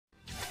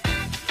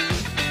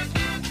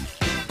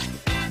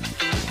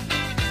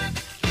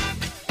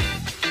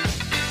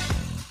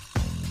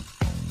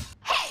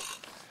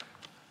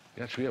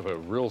Gosh, we have a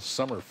real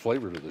summer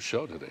flavor to the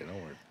show today. No, we're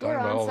talking We're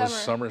about on all this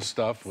summer. summer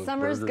stuff with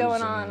Summer's burgers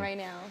going and, on right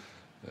now.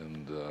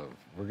 And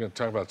we're going to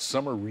talk about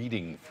summer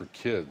reading for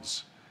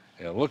kids.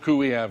 And look who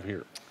we have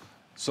here.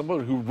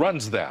 Somebody who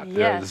runs that.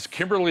 Yes. This is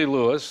Kimberly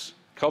Lewis,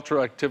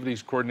 Cultural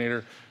Activities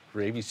Coordinator for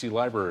ABC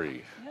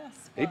Library.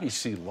 Yes. Well,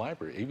 ABC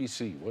Library.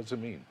 ABC, what does it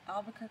mean?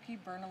 Albuquerque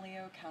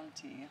Bernalillo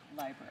County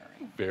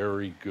Library.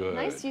 Very good.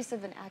 Nice use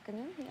of an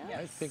acronym. Yeah. Yes.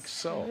 I think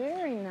so.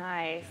 Very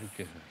nice.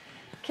 Okay.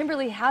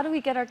 Kimberly, how do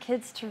we get our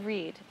kids to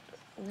read?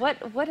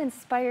 What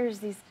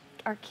inspires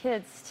our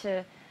kids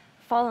to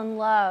fall in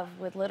love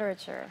with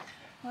literature?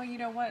 Well, you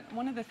know what?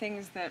 One of the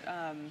things that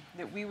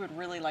that we would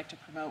really like to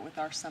promote with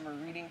our summer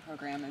reading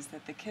program is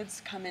that the kids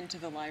come into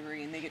the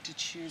library and they get to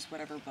choose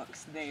whatever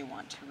books they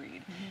want to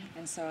read.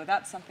 And so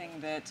that's something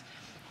that,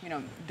 you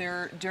know,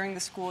 during the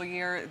school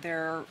year,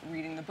 they're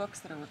reading the books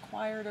that are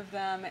required of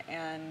them,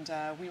 and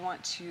we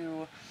want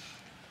to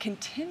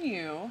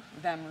continue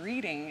them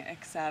reading,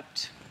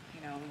 except,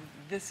 you know,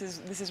 this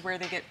is where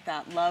they get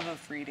that love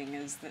of reading,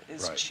 is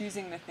Right.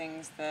 choosing the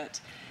things that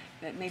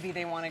maybe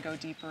they want to go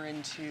deeper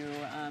into,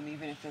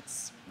 even if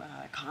it's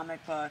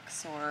comic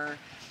books or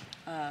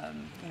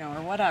you know,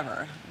 or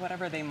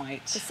whatever they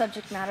might. The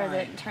subject matter find.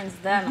 that turns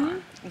them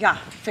on. Yeah,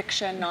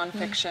 fiction,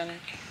 nonfiction.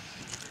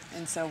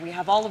 And so we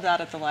have all of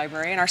that at the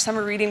library. And our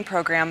summer reading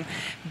program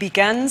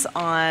begins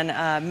on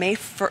May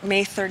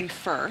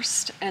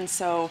 31st. And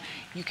so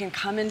you can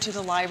come into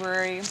the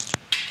library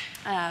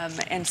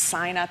and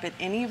sign up at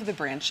any of the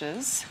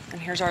branches.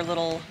 And here's our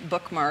little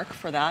bookmark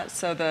for that.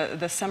 So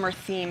the summer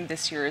theme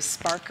this year is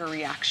Spark a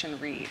Reaction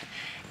Read.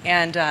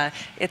 And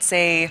it's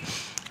a,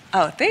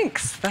 oh,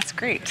 thanks, that's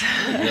great.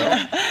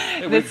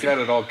 Hey, we've got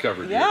it all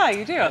covered Yeah, here.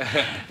 you do.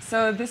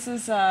 So this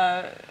is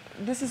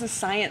a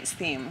science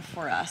theme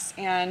for us,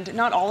 and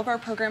not all of our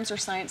programs are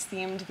science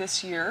themed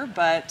this year,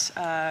 but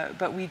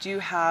we do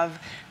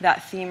have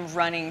that theme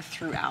running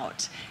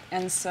throughout.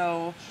 And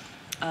so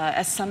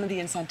as some of the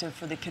incentive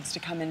for the kids to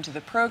come into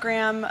the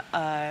program,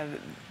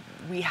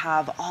 we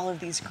have all of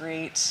these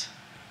great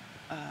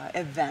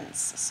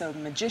events. So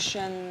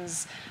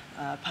magicians,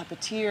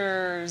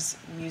 puppeteers,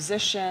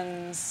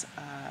 musicians,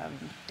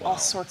 all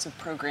sorts of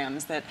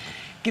programs that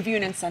give you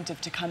an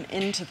incentive to come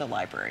into the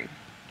library.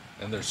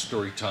 And there's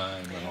story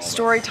time and all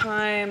Story that.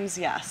 times,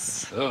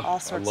 yes, Ugh, all I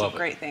sorts love of it.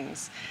 great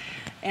things.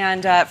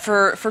 And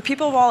for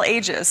people of all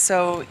ages,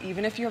 so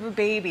even if you have a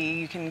baby,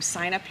 you can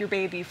sign up your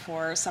baby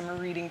for a summer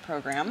reading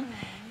program.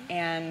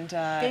 And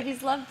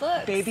Babies love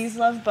books. babies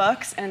love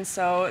books, and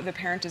so the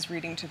parent is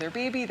reading to their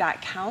baby.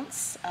 That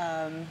counts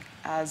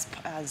as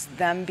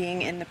them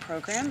being in the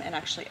program. And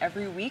actually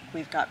every week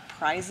we've got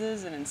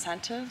prizes and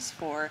incentives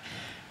for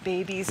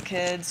babies,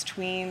 kids,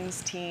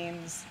 tweens,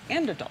 teens,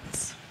 and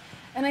adults.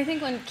 And I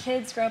think when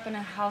kids grow up in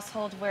a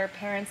household where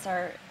parents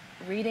are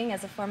reading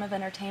as a form of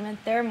entertainment,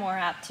 they're more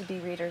apt to be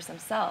readers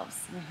themselves.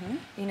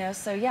 You know,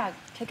 so yeah,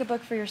 pick a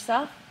book for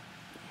yourself.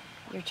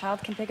 Your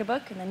child can pick a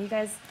book, and then you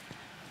guys,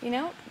 you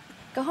know,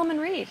 go home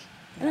and read,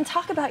 and then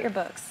talk about your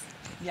books.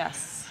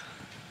 Yes.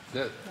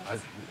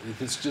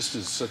 This just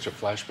is such a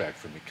flashback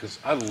for me, because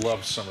I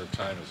loved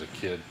summertime as a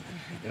kid,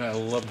 and I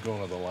loved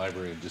going to the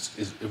library, and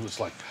it was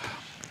like,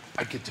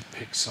 I get to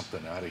pick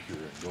something out of here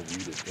and go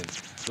read it. And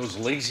those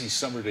lazy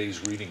summer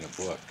days reading a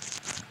book,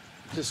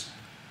 just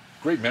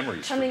great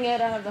memories. Coming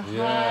in out of the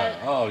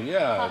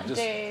hot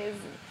just days.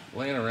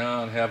 laying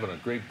around, having a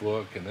great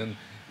book, and then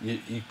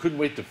you couldn't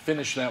wait to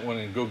finish that one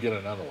and go get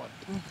another one.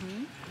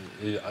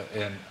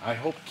 And I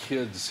hope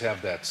kids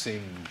have that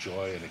same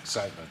joy and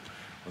excitement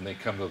when they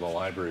come to the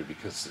library,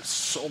 because there's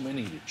so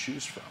many to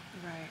choose from.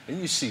 Right. And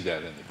you see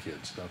that in the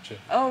kids, don't you?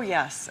 Oh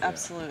yes,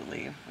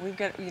 absolutely. We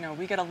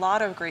get a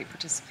lot of great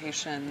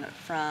participation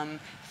from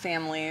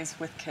families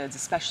with kids,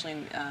 especially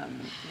in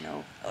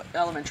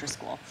elementary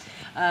school.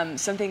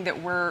 Something that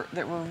we're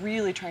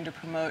really trying to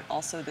promote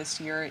also this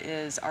year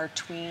is our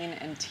tween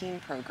and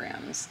teen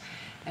programs,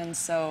 and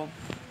so,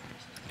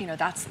 you know,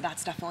 that's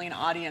definitely an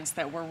audience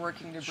that we're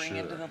working to bring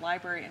into the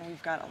library, and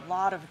we've got a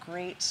lot of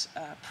great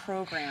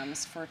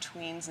programs for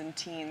tweens and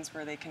teens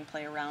where they can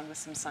play around with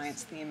some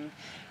science theme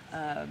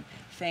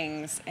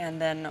things,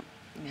 and then,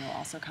 you know,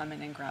 also come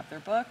in and grab their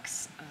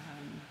books,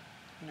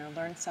 you know,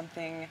 learn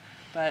something,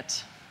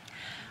 but.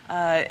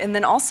 And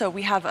then also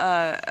we have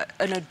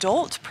an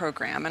adult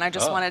program, and I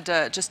just wanted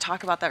to just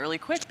talk about that really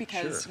quick,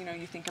 because you know,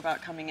 you think about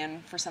coming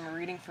in for summer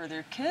reading for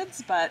their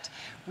kids, but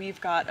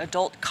we've got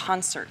adult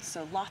concerts,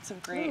 so lots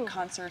of great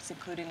concerts,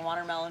 including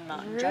Watermelon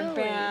Mountain Jug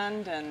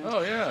Band and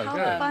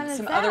How fun is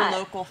some that? other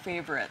local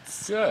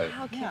favorites. Good.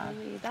 How can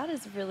we? That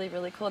is really,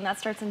 really cool. And that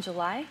starts in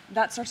July?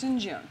 That starts in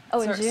June. Oh,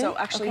 in June? So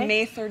actually, Okay.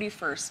 May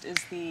 31st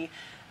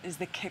is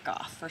the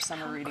kickoff for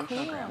summer reading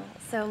program.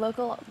 So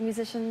local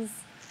musicians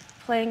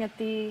playing at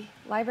the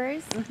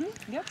libraries?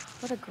 Yep.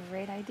 What a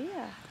great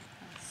idea.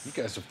 You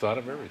guys have thought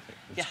of everything.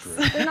 It's Yes.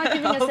 great. They're not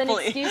giving us any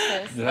Hopefully.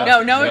 excuses.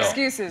 No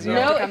excuses. You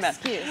have No to come in.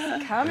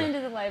 excuse. Come into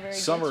the library.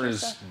 get Summer your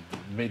is stuff.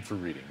 made for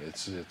reading.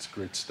 It's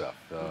great stuff.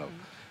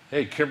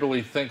 Hey,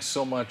 Kimberly, thanks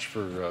so much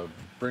for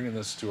bringing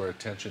this to our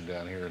attention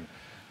down here. And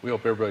we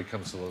hope everybody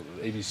comes to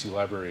the ABC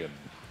Library and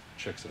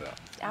checks it out.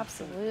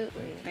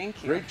 Absolutely.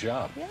 Thank you. Great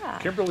job. Yeah.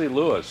 Kimberly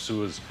Lewis,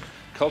 who is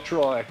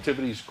Cultural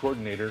Activities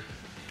Coordinator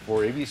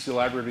for ABC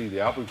Library, the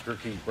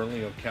Albuquerque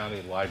Bernalillo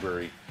County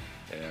Library.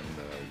 And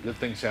good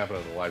things happen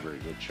at the library.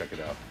 Go check it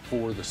out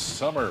for the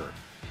summer.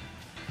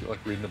 I feel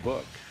like reading a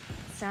book.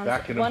 Sounds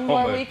Back in a one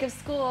more moment. week of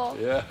school.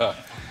 Yeah,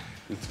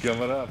 it's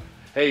coming up.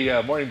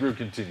 Hey, Morning Brew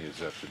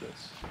continues after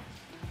this.